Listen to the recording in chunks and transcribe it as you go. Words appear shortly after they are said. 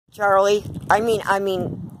Charlie.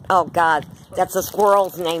 Oh God, that's a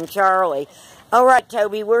squirrel's name, Charlie. All right,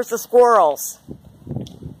 Toby, where's the squirrels?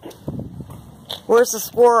 Where's the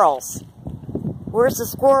squirrels? Where's the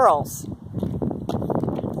squirrels?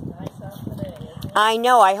 I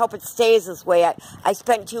know, I hope it stays this way. I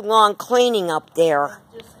spent too long cleaning up there.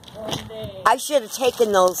 I should have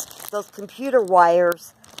taken those computer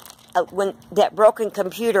wires, when that broken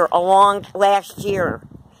computer along last year,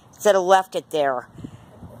 instead of left it there.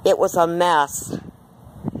 It was a mess.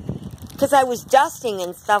 Because I was dusting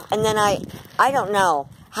and stuff, and then I don't know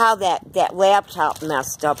how that laptop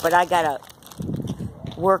messed up, but I gotta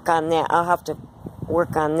work on that. I'll have to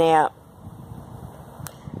work on that.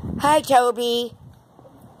 Hi, Toby.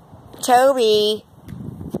 Toby.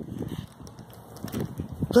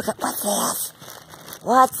 Look at, what's that?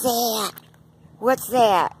 What's that? What's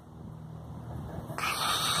that?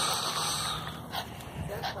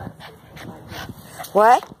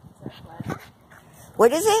 What?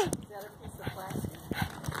 What is it?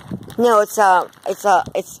 No, it's a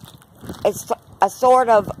sort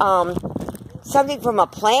of something from a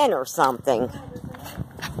plant or something.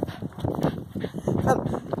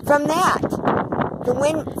 From that, the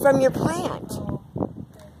wind from your plant.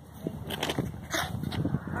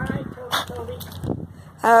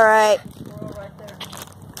 All right.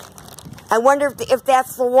 I wonder if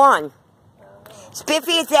that's the one.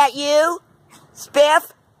 Spiffy, is that you?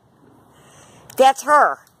 Spiff? That's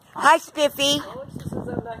her. Hi, Spiffy.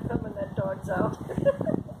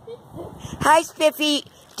 Hi, Spiffy.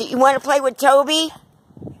 Do you want to play with Toby?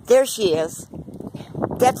 There she is.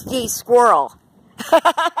 That's the squirrel.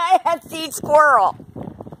 That's the squirrel.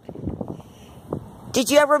 Did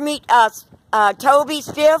you ever meet Toby,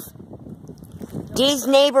 Spiff? Dee's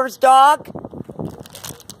neighbor's dog?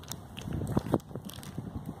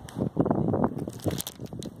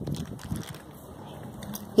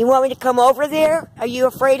 You want me to come over there? Are you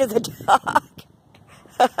afraid of the dog?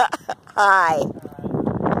 Hi.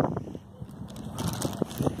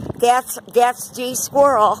 That's Dee's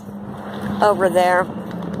squirrel over there.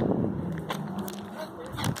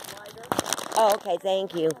 Oh, okay,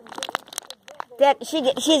 thank you. That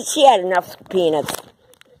she had enough peanuts.